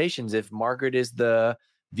conversations. If Margaret is the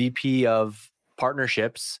VP of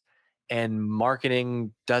partnerships and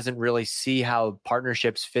marketing doesn't really see how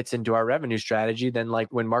partnerships fits into our revenue strategy, then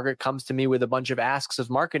when Margaret comes to me with a bunch of asks of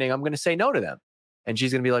marketing, I'm going to say no to them. And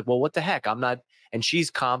she's going to be like, well, what the heck? I'm not, and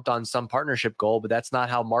she's comped on some partnership goal, but that's not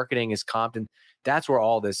how marketing is comped. And that's where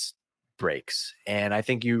all this breaks. And I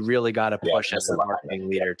think you really got to push as a marketing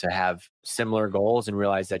leader to have similar goals and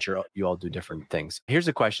realize that you all do different things. Here's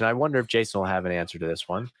a question. I wonder if Jason will have an answer to this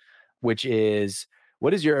one, which is,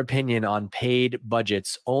 what is your opinion on paid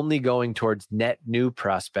budgets only going towards net new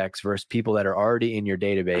prospects versus people that are already in your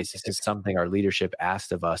database? This is something our leadership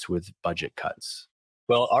asked of us with budget cuts.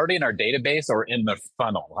 Well, already in our database or in the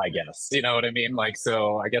funnel, I guess. You know what I mean?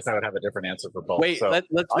 So I guess I would have a different answer for both. Wait, so let's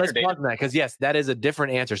pause on that, because yes, that is a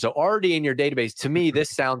different answer. So already in your database, to me, this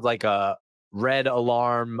sounds like a red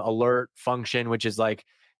alarm alert function, which is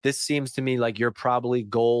this seems to me like you're probably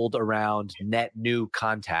gold around net new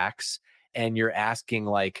contacts. And you're asking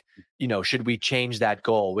should we change that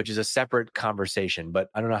goal, which is a separate conversation, but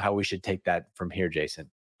I don't know how we should take that from here, Jason.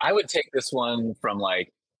 I would take this one from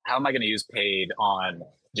how am I going to use paid on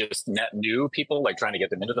just net new people, trying to get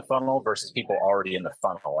them into the funnel versus people already in the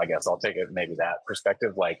funnel. I guess I'll take it maybe that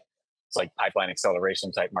perspective. It's like pipeline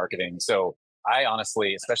acceleration type marketing. So I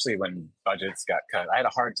honestly, especially when budgets got cut, I had a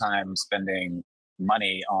hard time spending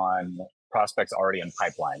money on prospects already in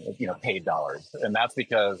pipeline, paid dollars. And that's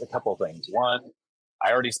because a couple of things. One,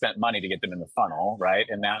 I already spent money to get them in the funnel, right?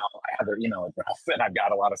 And now I have their email address and I've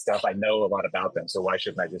got a lot of stuff. I know a lot about them. So why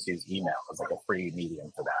shouldn't I just use email as like a free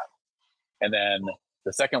medium for that? And then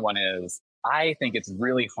the second one is, I think it's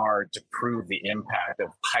really hard to prove the impact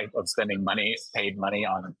of spending money, paid money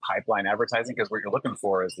on pipeline advertising, because what you're looking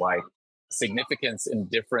for is like significance and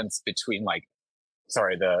difference between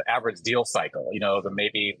the average deal cycle,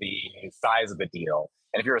 maybe the size of the deal.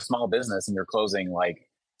 And if you're a small business and you're closing like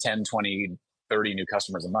 10, 20, 30 new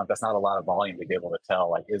customers a month, that's not a lot of volume to be able to tell,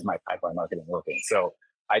 like, is my pipeline marketing working? So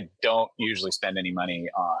I don't usually spend any money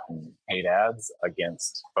on paid ads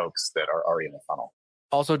against folks that are already in the funnel.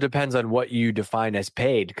 Also depends on what you define as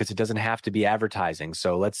paid, because it doesn't have to be advertising.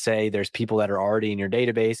 So let's say there's people that are already in your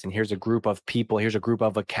database, and here's a group of people, here's a group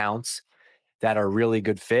of accounts that are really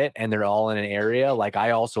good fit, and they're all in an area. Like,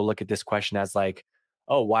 I also look at this question as like,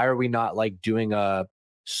 oh, why are we not like doing a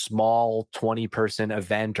small 20-person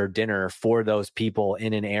event or dinner for those people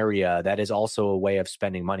in an area? That is also a way of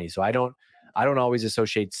spending money. So I don't always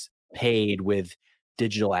associate paid with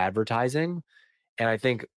digital advertising. And I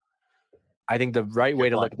think the right way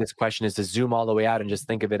to look at this question is to zoom all the way out and just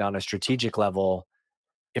think of it on a strategic level.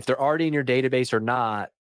 If they're already in your database or not,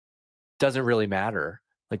 doesn't really matter.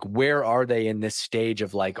 Like, where are they in this stage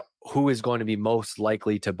of like, who is going to be most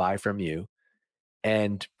likely to buy from you?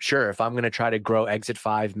 And sure, if I'm going to try to grow Exit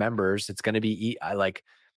 5 members, it's going to be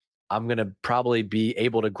I'm going to probably be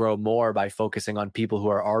able to grow more by focusing on people who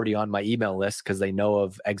are already on my email list because they know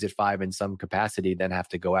of Exit 5 in some capacity, than have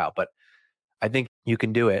to go out. But I think you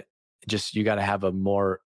can do it. Just, you got to have a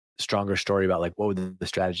more stronger story about like, what would the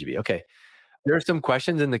strategy be? Okay. There are some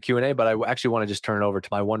questions in the Q&A, but I actually want to just turn it over to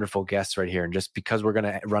my wonderful guests right here. And just because we're going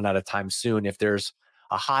to run out of time soon, if there's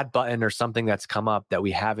a hot button or something that's come up that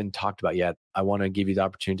we haven't talked about yet, I want to give you the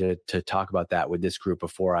opportunity to talk about that with this group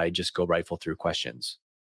before I just go rifle through questions.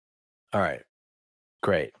 All right.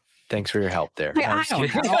 Great. Thanks for your help there. I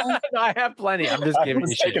don't know. I have plenty. I'm just giving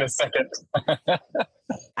you shit. Taking a second.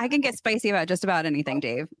 I can get spicy about just about anything,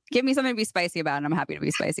 Dave. Give me something to be spicy about, and I'm happy to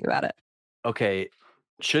be spicy about it. Okay.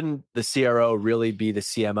 Shouldn't the CRO really be the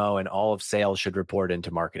CMO, and all of sales should report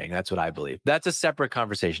into marketing? That's what I believe. That's a separate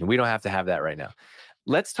conversation. We don't have to have that right now.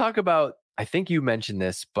 Let's talk about, I think you mentioned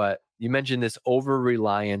this, but you mentioned this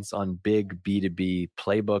over-reliance on big B2B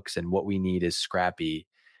playbooks, and what we need is scrappy.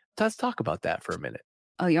 Let's talk about that for a minute.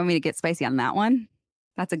 Oh, you want me to get spicy on that one?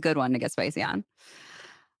 That's a good one to get spicy on.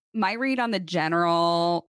 My read on the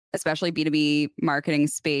general, especially B2B marketing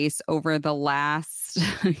space over the last,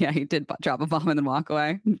 yeah, he did drop a bomb and then walk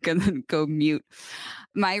away, go mute.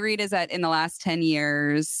 My read is that in the last 10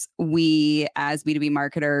 years, we as B2B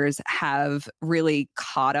marketers have really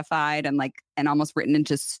codified and almost written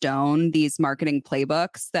into stone these marketing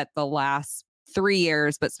playbooks that the last 3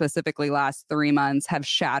 years, but specifically last 3 months, have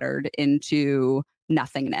shattered into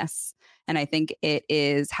nothingness. And I think it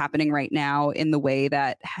is happening right now in the way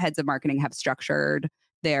that heads of marketing have structured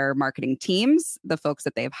their marketing teams, the folks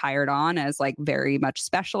that they've hired on as like very much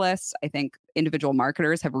specialists. I think individual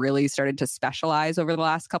marketers have really started to specialize over the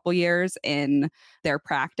last couple years in their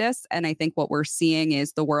practice. And I think what we're seeing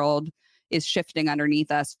is the world is shifting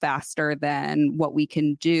underneath us faster than what we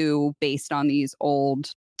can do based on these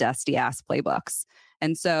old dusty ass playbooks.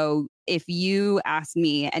 And so if you ask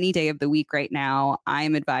me any day of the week right now,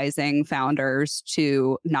 I'm advising founders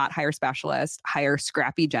to not hire specialists, hire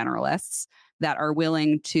scrappy generalists that are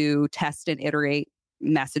willing to test and iterate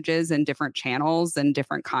messages in different channels and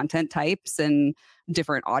different content types and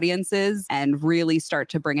different audiences, and really start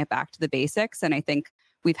to bring it back to the basics. And I think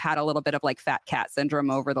we've had a little bit of like fat cat syndrome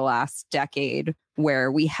over the last decade,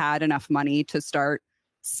 where we had enough money to start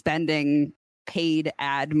spending paid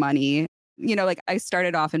ad money. Like I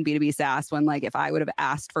started off in B2B SaaS when like if I would have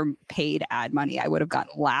asked for paid ad money, I would have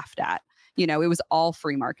gotten laughed at. It was all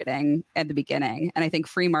free marketing at the beginning. And I think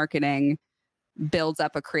free marketing builds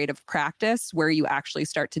up a creative practice where you actually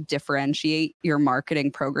start to differentiate your marketing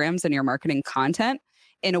programs and your marketing content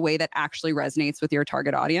in a way that actually resonates with your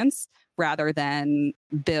target audience, rather than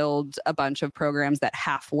build a bunch of programs that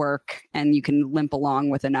half work and you can limp along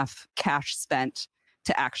with enough cash spent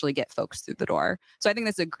to actually get folks through the door. So I think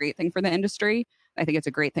that's a great thing for the industry. I think it's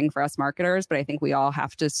a great thing for us marketers, but I think we all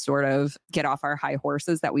have to sort of get off our high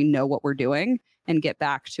horses that we know what we're doing and get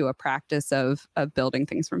back to a practice of building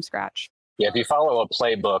things from scratch. Yeah, if you follow a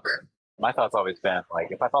playbook, my thought's always been like,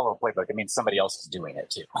 if I follow a playbook, it means somebody else is doing it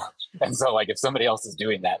too. And so like if somebody else is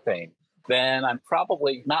doing that thing, then I'm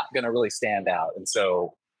probably not going to really stand out. And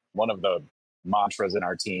so one of the mantras in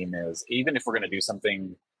our team is, even if we're going to do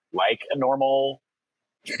something like a normal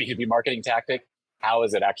B2B marketing tactic, how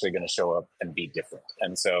is it actually going to show up and be different?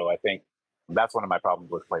 And so I think that's one of my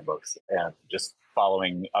problems with playbooks, and just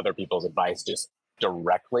following other people's advice just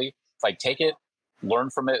directly. It's like, take it, learn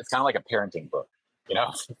from it. It's kind of like a parenting book,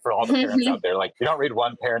 for all the parents out there. Like, you don't read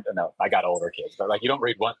one parent. No, I got older kids, but like, you don't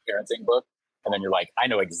read one parenting book and then you're like, I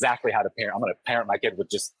know exactly how to parent. I'm going to parent my kid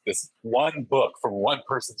with just this one book from one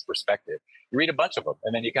person's perspective. You read a bunch of them,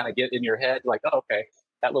 and then you kind of get in your head like, oh, okay,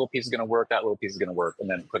 that little piece is going to work. That little piece is going to work. And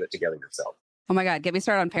then put it together yourself. Oh my God, get me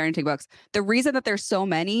started on parenting books. The reason that there's so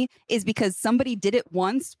many is because somebody did it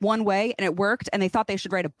once, one way, and it worked, and they thought they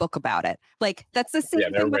should write a book about it. Like, that's the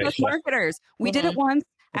same thing with us marketers. We did it once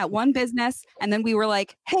at one business, and then we were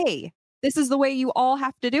like, hey, this is the way you all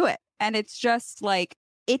have to do it. And it's just like,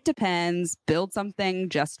 it depends. Build something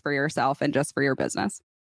just for yourself and just for your business.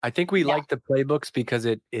 I think we like the playbooks because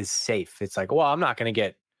it is safe. It's like, well, I'm not going to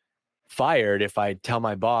get fired if I tell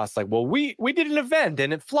my boss, like, well, we did an event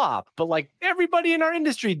and it flopped, but like everybody in our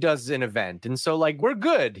industry does an event. And so like, we're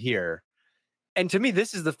good here. And to me,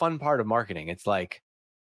 this is the fun part of marketing. It's like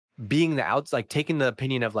being like taking the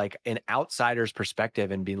opinion of like an outsider's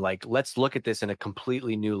perspective and being like, let's look at this in a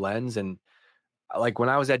completely new lens. And like when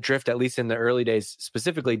I was at Drift, at least in the early days,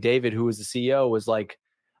 specifically David, who was the CEO, was like,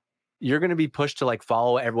 you're going to be pushed to like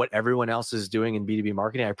follow what everyone else is doing in B2B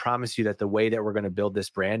marketing. I promise you that the way that we're going to build this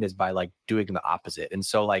brand is by like doing the opposite. And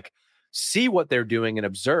so like see what they're doing and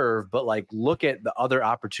observe, but like look at the other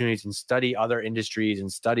opportunities and study other industries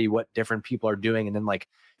and study what different people are doing. And then like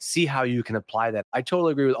see how you can apply that. I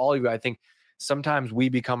totally agree with all of you. I think sometimes we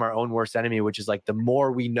become our own worst enemy, which is like the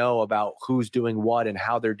more we know about who's doing what and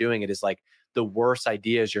how they're doing it is like the worse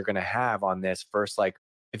ideas you're going to have on this. First, like,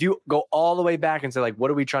 if you go all the way back and say, like, what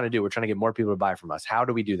are we trying to do? We're trying to get more people to buy from us. How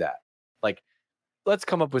do we do that? Like, let's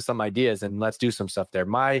come up with some ideas and let's do some stuff there.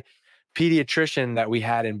 My pediatrician that we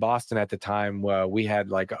had in Boston at the time, we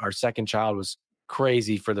had like our second child was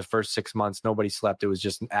crazy for the first 6 months. Nobody slept. It was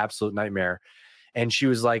just an absolute nightmare. And she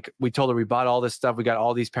was like, we told her we bought all this stuff. We got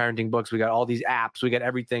all these parenting books. We got all these apps. We got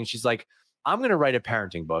everything. She's like, I'm going to write a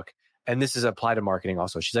parenting book. And this is applied to marketing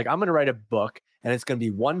also. She's like, I'm going to write a book and it's going to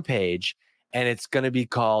be one page. And it's going to be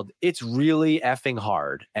called It's Really Effing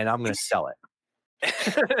Hard. And I'm going to sell it.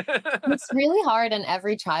 It's really hard and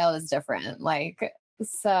every child is different. Like,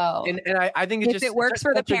 so. And I think if it works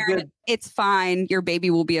for the parent, it's fine. Your baby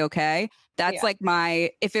will be okay. That's like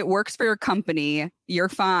if it works for your company, you're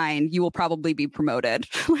fine. You will probably be promoted.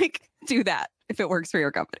 Like, do that if it works for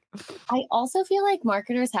your company. I also feel like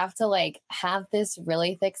marketers have to like have this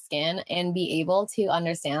really thick skin and be able to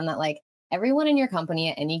understand that like, everyone in your company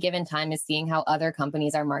at any given time is seeing how other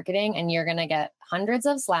companies are marketing, and you're going to get hundreds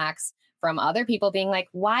of Slacks from other people being like,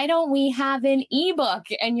 why don't we have an ebook?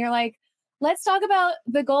 And you're like, let's talk about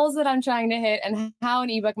the goals that I'm trying to hit and how an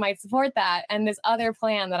ebook might support that. And this other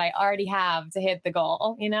plan that I already have to hit the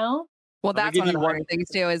goal, Well, that's one of the hard things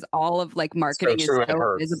too, is all of like marketing is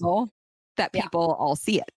so visible that people all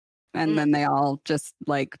see it. And then they all just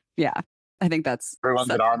like, I think that's everyone's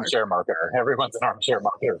an armchair marketer. Everyone's an armchair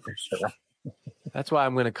marketer for sure. That's why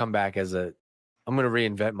I'm going to come back I'm going to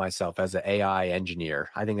reinvent myself as an AI engineer.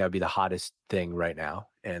 I think that would be the hottest thing right now.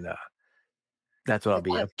 And that's what I'll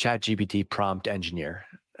be, a ChatGPT prompt engineer.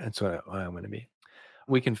 That's what I'm going to be.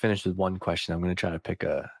 We can finish with one question. I'm going to try to pick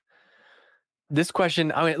this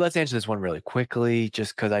question. Let's answer this one really quickly,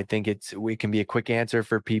 just because I think we can be a quick answer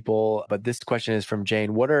for people. But this question is from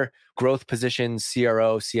Jane. What are growth positions,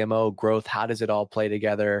 CRO, CMO, growth? How does it all play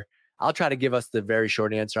together? I'll try to give us the very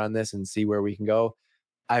short answer on this and see where we can go.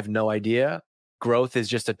 I have no idea. Growth is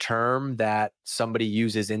just a term that somebody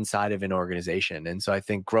uses inside of an organization. And so I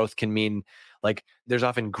think growth can mean like there's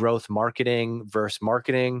often growth marketing versus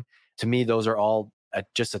marketing. To me, those are all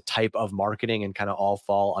just a type of marketing and kind of all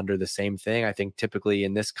fall under the same thing. I think typically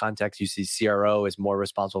in this context, you see CRO is more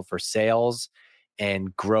responsible for sales,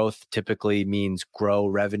 and growth typically means grow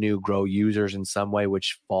revenue, grow users in some way,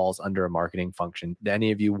 which falls under a marketing function. Do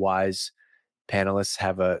any of you wise panelists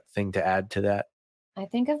have a thing to add to that? I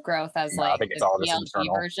think of growth as like the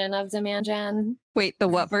PLG version of demand gen. Wait, the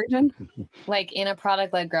what version? Like in a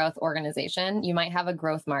product-led growth organization, you might have a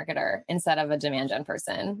growth marketer instead of a demand gen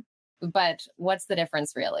person. But what's the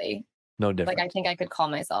difference really? No difference. Like I think I could call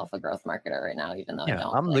myself a growth marketer right now, even though I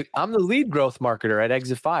don't. I'm the lead growth marketer at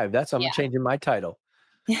Exit 5. I'm changing my title.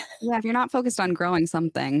 Yeah, if you're not focused on growing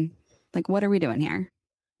something, like what are we doing here?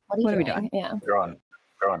 What are we doing? Yeah.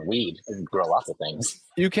 Growing weed. You can grow lots of things.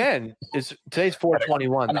 You can. Today's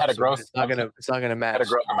 421. I had a growth. It's not gonna matter. I had a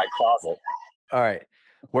growth in my closet. All right.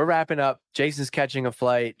 we're wrapping up. Jason's catching a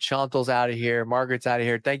flight. Chantal's out of here. Margaret's out of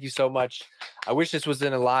here. Thank you so much. I wish this was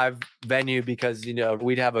in a live venue because,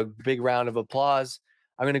 we'd have a big round of applause.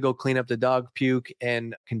 I'm going to go clean up the dog puke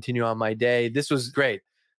and continue on my day. This was great.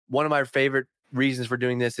 One of my favorite reasons for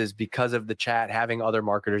doing this is because of the chat, having other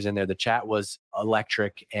marketers in there. The chat was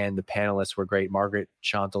electric and the panelists were great. Margaret,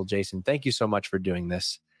 Chantal, Jason, thank you so much for doing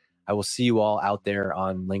this. I will see you all out there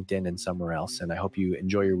on LinkedIn and somewhere else. And I hope you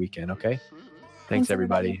enjoy your weekend. Okay. Thanks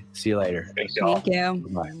everybody. See you later. Thanks, y'all. Thank you.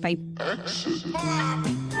 Bye. Bye.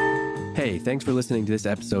 Hey, thanks for listening to this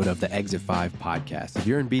episode of the Exit 5 podcast. If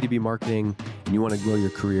you're in B2B marketing and you want to grow your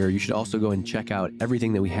career, you should also go and check out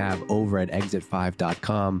everything that we have over at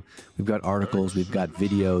exit5.com. We've got articles, we've got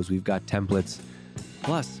videos, we've got templates.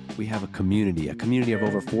 Plus, we have a community of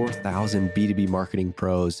over 4,000 B2B marketing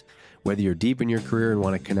pros. Whether you're deep in your career and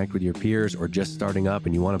want to connect with your peers or just starting up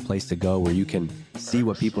and you want a place to go where you can see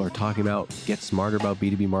what people are talking about, get smarter about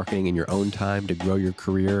B2B marketing in your own time to grow your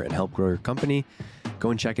career and help grow your company, go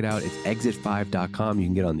and check it out. It's exit5.com. You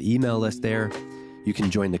can get on the email list there. You can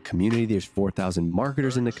join the community. There's 4,000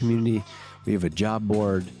 marketers in the community. We have a job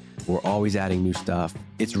board. We're always adding new stuff.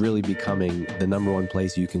 It's really becoming the number one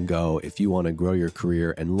place you can go if you want to grow your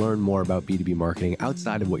career and learn more about B2B marketing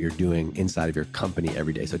outside of what you're doing inside of your company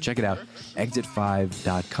every day. So check it out,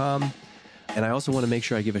 exit5.com. And I also want to make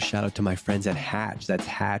sure I give a shout out to my friends at Hatch. That's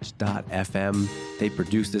hatch.fm. They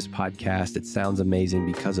produce this podcast. It sounds amazing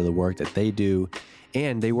because of the work that they do.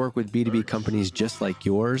 And they work with B2B companies just like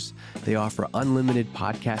yours. They offer unlimited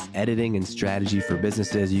podcast editing and strategy for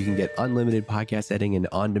businesses. You can get unlimited podcast editing and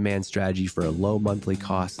on-demand strategy for a low monthly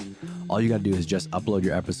cost. All you got to do is just upload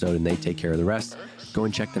your episode and they take care of the rest. Go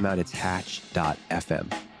and check them out. It's hatch.fm.